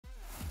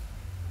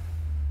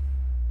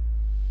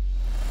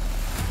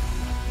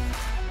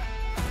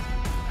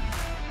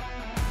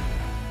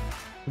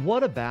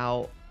What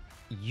about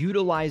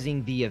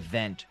utilizing the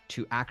event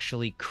to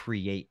actually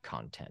create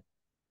content?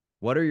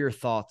 What are your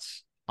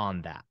thoughts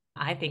on that?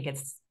 I think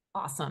it's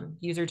awesome.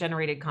 User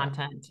generated Yeah.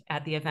 content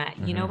at the event.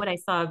 You know Hmm. what I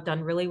saw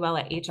done really well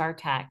at HR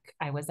Tech?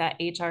 I was at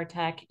HR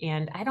Tech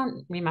and I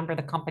don't remember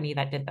the company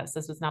that did this.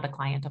 This was not a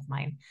client of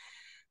mine,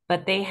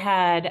 but they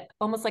had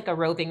almost like a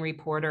roving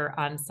reporter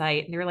on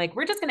site. And they were like,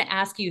 we're just going to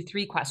ask you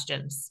three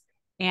questions.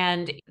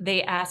 And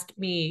they asked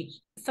me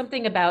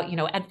something about,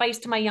 advice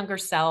to my younger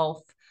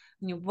self.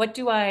 What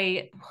do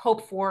I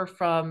hope for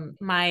from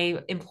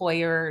my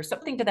employer?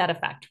 Something to that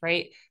effect,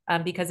 right?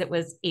 Because it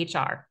was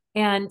HR.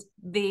 And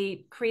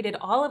they created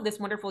all of this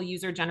wonderful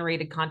user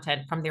generated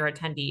content from their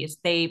attendees.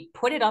 They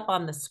put it up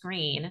on the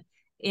screen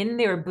in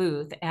their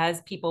booth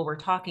as people were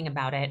talking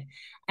about it.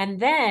 And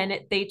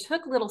then they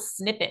took little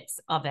snippets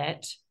of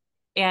it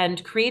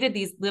and created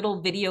these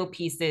little video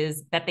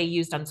pieces that they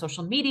used on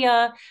social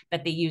media,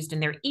 that they used in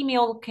their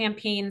email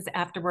campaigns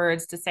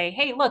afterwards to say,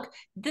 hey, look,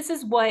 this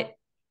is what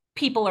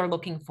people are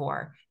looking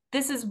for.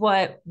 This is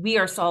what we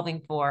are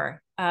solving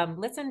for.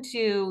 Listen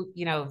to,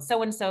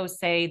 so and so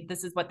say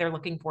this is what they're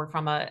looking for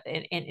from an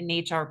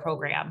HR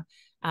program.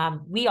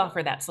 We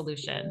offer that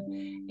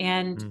solution.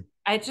 And Mm.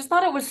 I just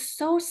thought it was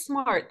so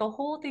smart. The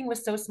whole thing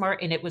was so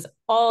smart, and it was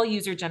all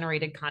user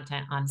generated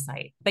content on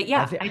site. But I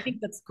yeah, think I think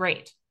that's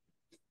great.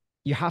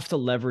 you have to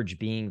leverage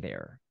being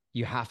there.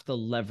 You have to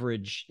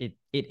leverage it.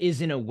 It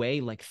is in a way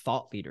like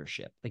thought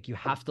leadership. Like you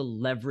have to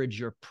leverage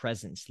your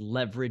presence,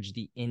 leverage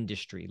the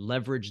industry,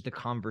 leverage the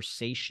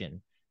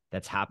conversation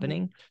that's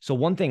happening. So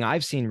one thing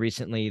I've seen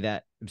recently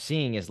that I'm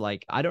seeing is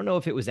like, I don't know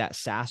if it was at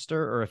SaaStr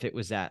or if it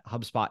was at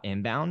HubSpot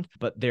Inbound,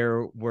 but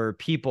there were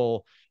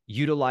people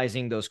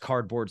utilizing those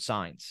cardboard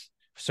signs.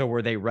 So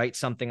where they write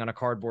something on a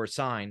cardboard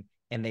sign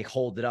and they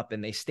hold it up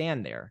and they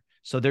stand there.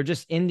 So they're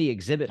just in the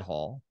exhibit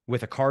hall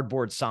with a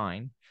cardboard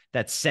sign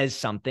that says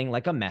something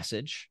like a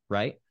message,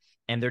 right?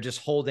 And they're just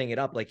holding it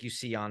up like you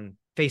see on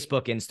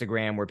Facebook,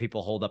 Instagram, where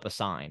people hold up a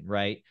sign,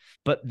 right?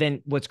 But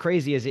then what's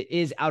crazy is it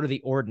is out of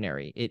the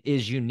ordinary. It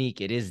is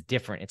unique. It is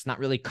different. It's not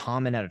really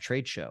common at a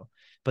trade show.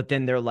 But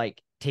then they're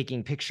like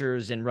taking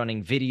pictures and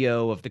running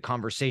video of the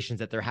conversations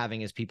that they're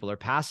having as people are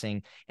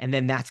passing. And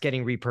then that's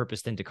getting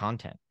repurposed into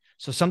content.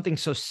 So something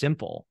so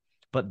simple,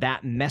 but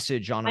that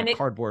message on a And it,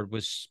 cardboard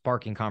was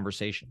sparking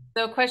conversation.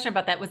 the question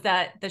about that was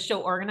that the show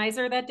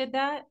organizer that did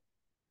that?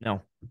 No,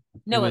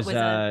 it No, it was was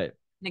an either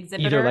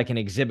exhibitor. like an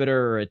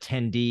exhibitor or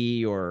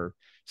attendee or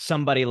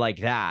somebody like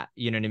that.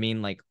 You know what I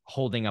mean? Like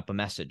holding up a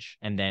message,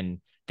 and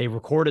then they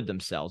recorded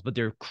themselves. But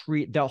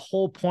the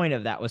whole point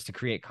of that was to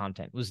create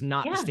content. It was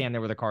not to Yeah. stand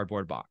there with a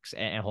cardboard box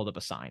and hold up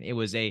a sign. It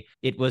was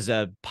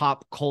a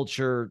pop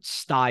culture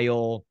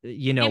style, way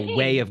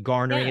Campaign. of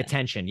garnering Yeah.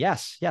 attention.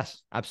 Yes,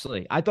 yes,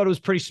 absolutely. I thought it was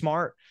pretty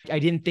smart. I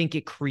didn't think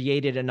it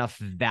created enough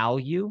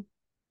value.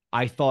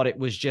 I thought it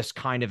was just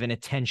kind of an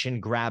attention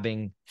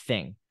grabbing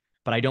thing,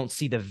 but I don't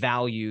see the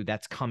value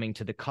that's coming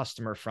to the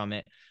customer from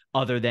it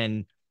other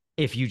than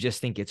if you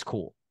just think it's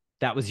cool.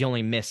 That was the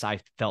only miss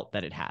I felt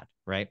that it had,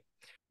 right?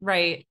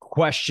 Right.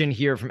 Question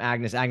here from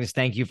Agnes. Agnes,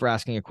 thank you for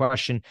asking a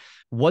question.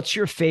 What's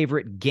your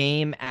favorite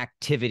game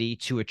activity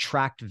to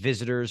attract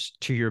visitors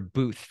to your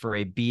booth for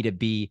a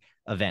B2B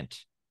event?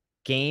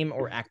 Game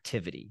or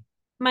activity?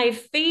 My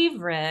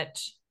favorite,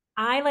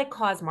 I like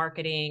cause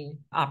marketing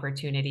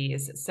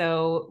opportunities.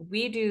 So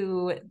we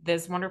do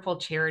this wonderful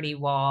charity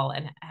wall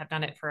and have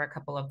done it for a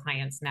couple of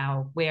clients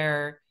now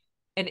where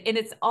and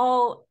it's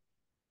all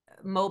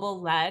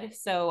mobile led.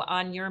 So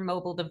on your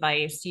mobile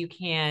device, you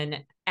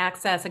can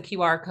access a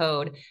QR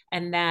code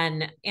and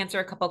then answer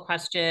a couple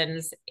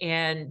questions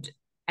and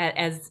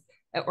as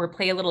or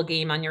play a little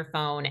game on your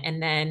phone.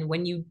 And then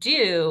when you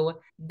do,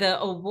 the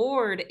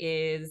award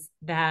is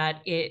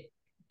that it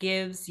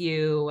gives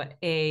you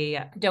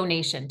a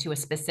donation to a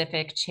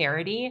specific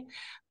charity,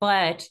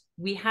 but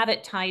we have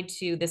it tied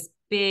to this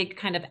big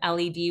kind of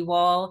LED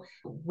wall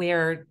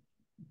where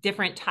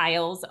different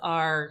tiles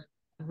are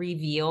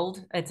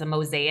revealed. It's a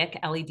mosaic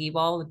LED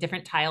wall.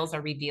 Different tiles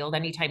are revealed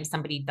anytime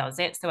somebody does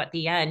it. So at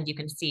the end, you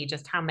can see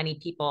just how many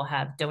people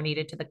have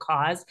donated to the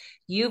cause.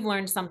 You've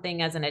learned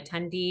something as an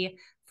attendee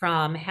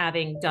from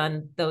having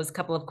done those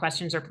couple of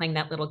questions or playing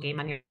that little game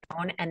on your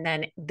phone, and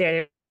then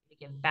they're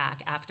give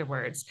back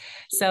afterwards.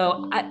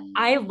 So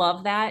I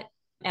love that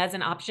as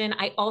an option.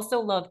 I also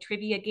love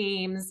trivia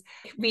games.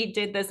 We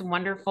did this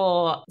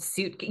wonderful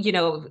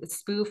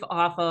spoof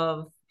off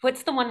of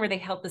what's the one where they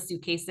help the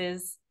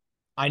suitcases?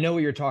 I know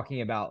what you're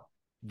talking about.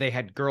 They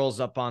had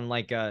girls up on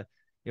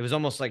it was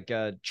almost like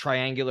a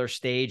triangular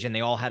stage, and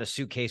they all had a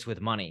suitcase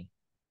with money.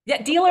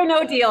 Yeah, Deal or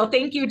No Deal.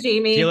 Thank you,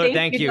 Jamie. Dealer, Thank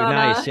thank you, you.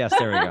 Nice. Donna. Yes,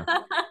 there we go.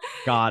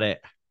 Got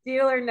it.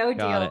 Deal or No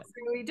Got Deal. it.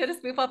 So we did a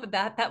spoof off of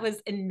that. That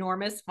was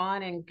enormous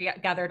fun and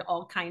gathered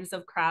all kinds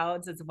of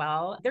crowds as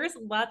well. There's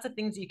lots of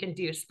things you can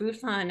do.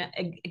 Spoofs on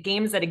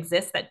games that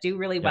exist that do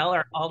really Yep. well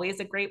are always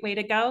a great way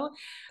to go.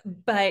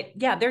 But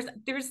yeah,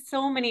 there's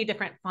so many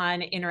different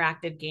fun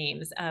interactive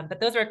games. But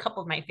those are a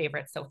couple of my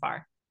favorites so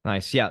far.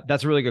 Nice. Yeah,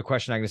 that's a really good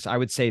question, Agnes. I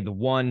would say the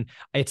one,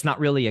 it's not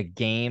really a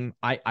game.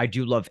 I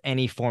do love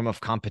any form of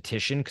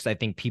competition because I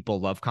think people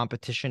love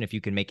competition. If you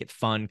can make it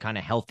fun, kind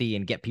of healthy,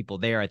 and get people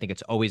there, I think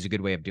it's always a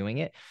good way of doing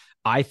it.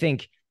 I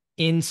think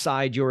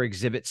inside your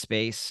exhibit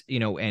space,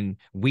 and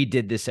we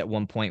did this at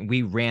one point,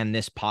 we ran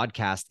this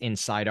podcast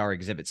inside our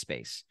exhibit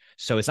space.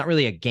 So it's not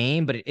really a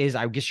game, but it is,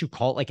 I guess you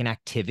call it like an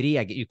activity.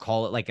 You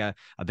call it like a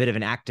bit of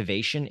an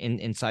activation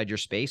inside your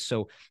space.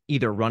 So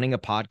either running a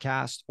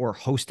podcast or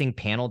hosting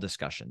panel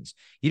discussions.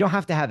 You don't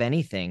have to have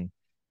anything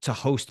to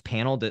host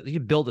panel. You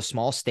build a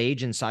small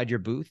stage inside your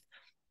booth,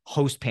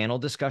 host panel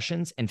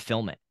discussions, and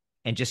film it.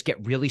 And just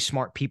get really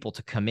smart people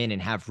to come in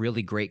and have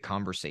really great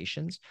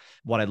conversations.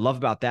 What I love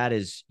about that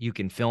is you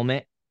can film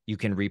it, you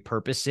can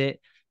repurpose it,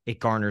 it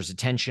garners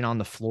attention on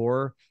the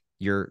floor.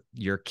 You're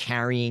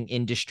carrying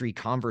industry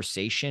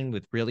conversation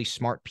with really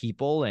smart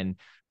people, and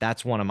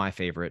that's one of my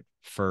favorite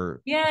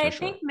Yeah, for I sure.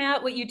 think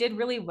Matt, what you did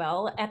really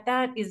well at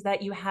that is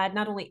that you had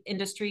not only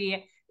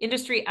industry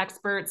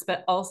experts,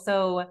 but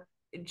also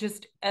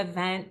just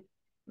event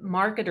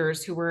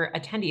marketers who were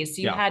attendees.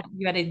 So Yeah. you had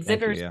Thank you.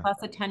 exhibitors Yeah. plus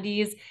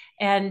attendees,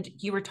 and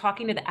you were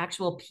talking to the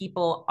actual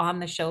people on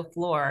the show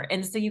floor.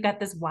 And so you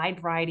got this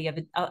wide variety of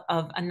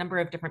a number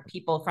of different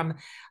people from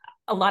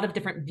a lot of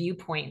different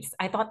viewpoints.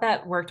 I thought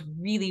that worked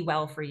really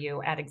well for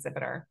you at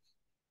Exhibitor.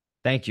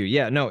 Thank you.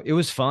 Yeah, no, it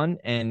was fun,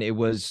 and we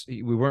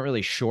weren't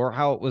really sure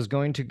how it was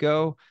going to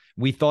go.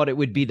 We thought it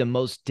would be the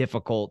most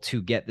difficult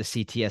to get the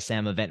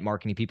CTSM event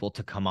marketing people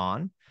to come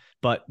on,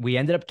 but we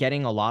ended up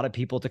getting a lot of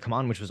people to come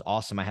on, which was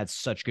awesome. I had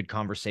such good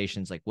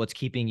conversations like, what's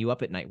keeping you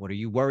up at night? What are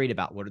you worried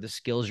about? What are the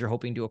skills you're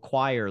hoping to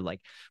acquire?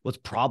 Like, what's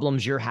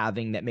problems you're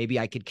having that maybe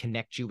I could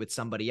connect you with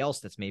somebody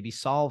else that's maybe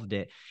solved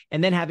it?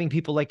 And then having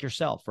people like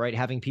yourself, right?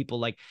 Having people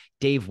like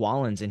Dave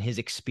Wallens and his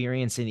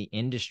experience in the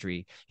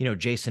industry,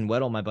 Jason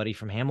Weddle, my buddy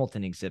from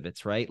Hamilton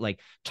exhibits, right? Like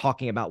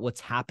talking about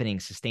what's happening,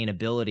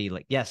 sustainability.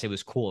 Like, yes, it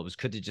was cool. It was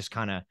good to just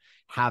kind of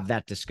have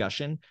that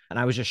discussion. And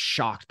I was just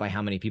shocked by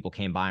how many people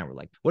came by and were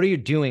like, what are you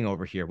doing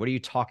over here? What are you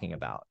talking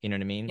about? You know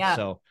what I mean? Yeah.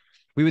 So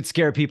we would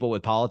scare people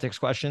with politics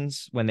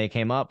questions when they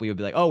came up. We would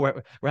be like, oh,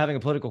 we're having a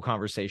political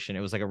conversation.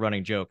 It was like a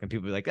running joke. And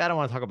people would be like, I don't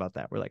want to talk about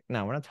that. We're like,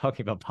 no, we're not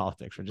talking about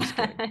politics. We're just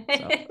kidding.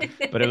 So,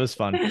 but it was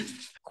fun.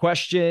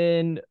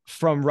 Question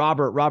from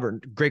Robert.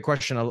 Robert, great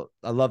question.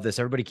 I love this.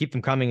 Everybody keep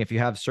them coming if you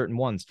have certain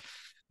ones.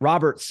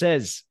 Robert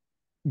says,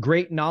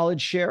 great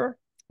knowledge share.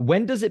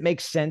 When does it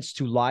make sense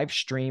to live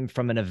stream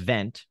from an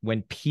event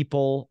when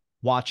people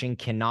watching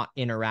cannot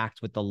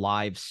interact with the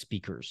live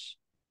speakers?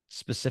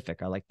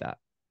 Specific. I like that.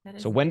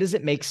 That So is when very does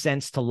it make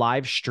sense to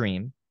live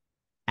stream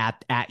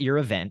at your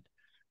event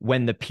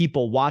when the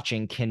people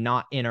watching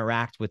cannot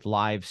interact with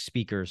live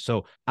speakers?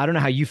 So I don't know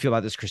how you feel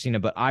about this,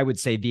 Christina, but I would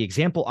say the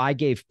example I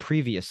gave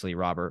previously,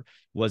 Robert,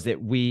 was that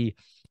we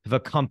have a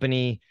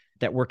company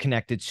that we're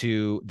connected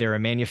to. They're a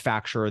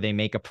manufacturer, they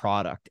make a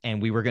product,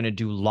 and we were going to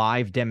do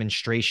live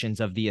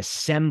demonstrations of the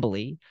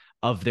assembly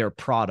of their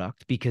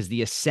product because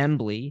the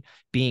assembly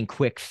being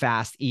quick,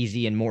 fast,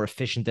 easy, and more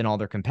efficient than all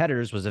their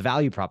competitors was a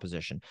value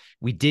proposition.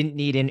 We didn't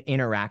need an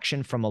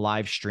interaction from a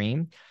live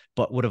stream,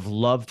 but would have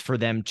loved for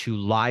them to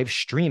live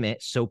stream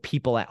it so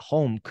people at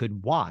home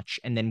could watch,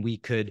 and then we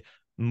could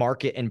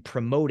market and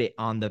promote it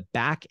on the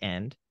back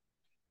end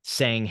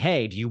saying,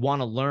 hey, do you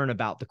want to learn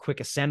about the quick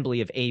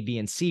assembly of A, B,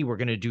 and C? We're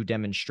going to do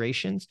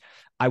demonstrations.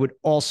 I would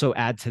also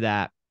add to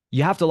that,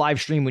 you have to live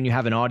stream when you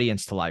have an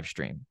audience to live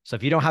stream. So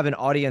if you don't have an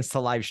audience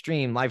to live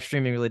streaming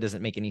really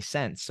doesn't make any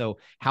sense. So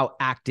how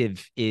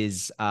active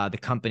is the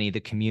company, the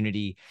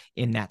community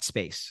in that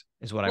space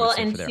is what I would well,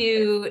 say and for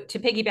there. to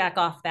piggyback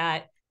off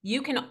that,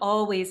 you can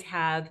always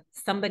have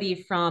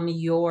somebody from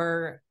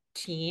your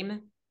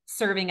team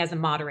serving as a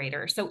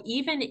moderator. So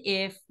even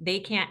if they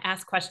can't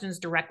ask questions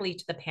directly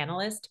to the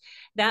panelist,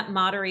 that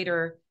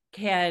moderator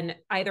can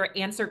either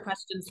answer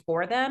questions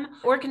for them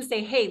or can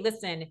say, hey,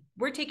 listen,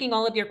 we're taking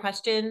all of your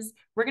questions.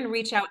 We're going to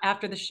reach out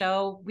after the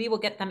show. We will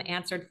get them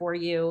answered for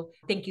you.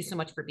 Thank you so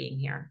much for being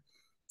here.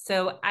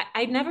 So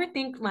I never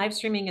think live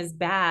streaming is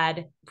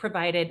bad,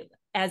 provided,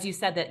 as you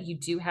said, that you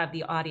do have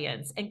the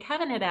audience. And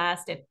Kevin had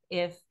asked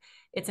if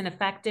it's an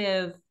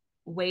effective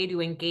way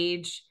to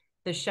engage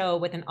the show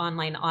with an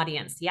online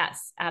audience.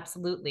 Yes,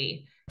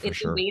 absolutely. For It's a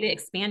sure. way to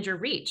expand your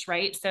reach,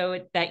 right?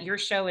 So that your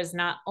show is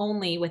not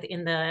only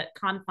within the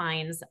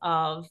confines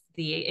of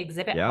the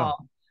exhibit Yeah.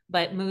 hall,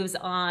 but moves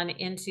on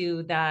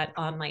into that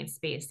online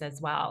space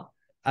as well.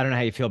 I don't know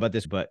how you feel about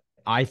this, but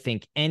I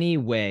think any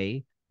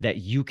way that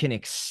you can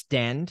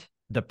extend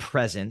the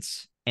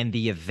presence and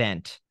the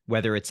event,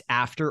 whether it's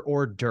after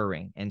or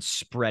during, and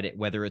spread it,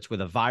 whether it's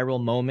with a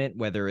viral moment,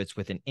 whether it's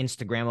with an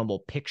Instagrammable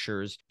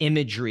pictures,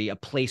 imagery, a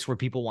place where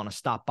people want to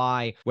stop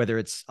by, whether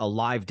it's a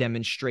live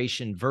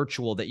demonstration,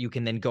 virtual, that you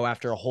can then go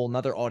after a whole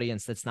nother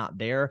audience that's not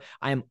there.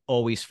 I am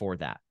always for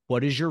that.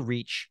 What is your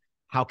reach?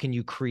 How can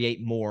you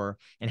create more?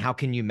 And how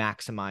can you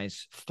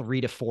maximize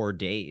 3 to 4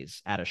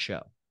 days at a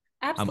show?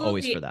 I'm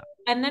always for Absolutely. that.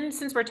 And then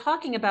since we're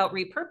talking about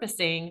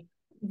repurposing,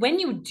 when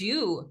you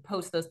do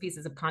post those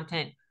pieces of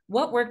content,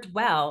 what worked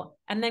well,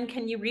 and then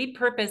can you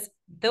repurpose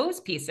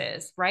those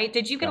pieces, right?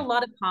 Did you get a Yeah.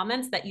 lot of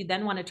comments that you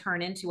then want to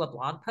turn into a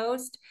blog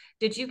post?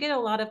 Did you get a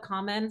lot of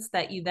comments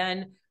that you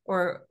then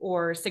or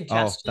Oh, that's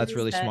suggestions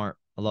really that, smart.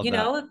 I love you that.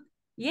 know,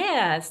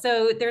 yeah.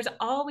 So there's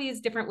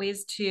always different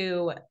ways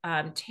to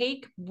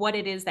take what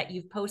it is that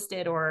you've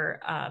posted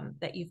or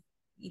that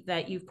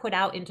you've put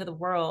out into the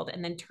world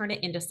and then turn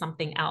it into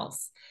something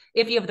else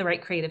if you have the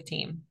right creative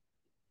team.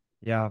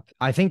 Yeah.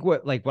 I think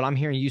what I'm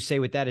hearing you say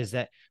with that is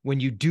that when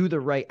you do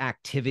the right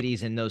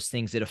activities and those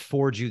things, it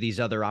affords you these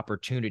other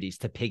opportunities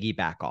to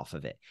piggyback off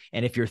of it.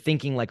 And if you're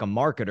thinking like a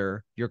marketer,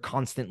 you're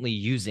constantly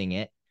using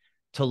it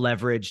to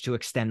leverage, to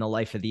extend the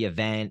life of the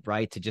event,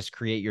 right? To just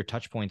create your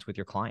touch points with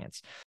your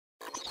clients.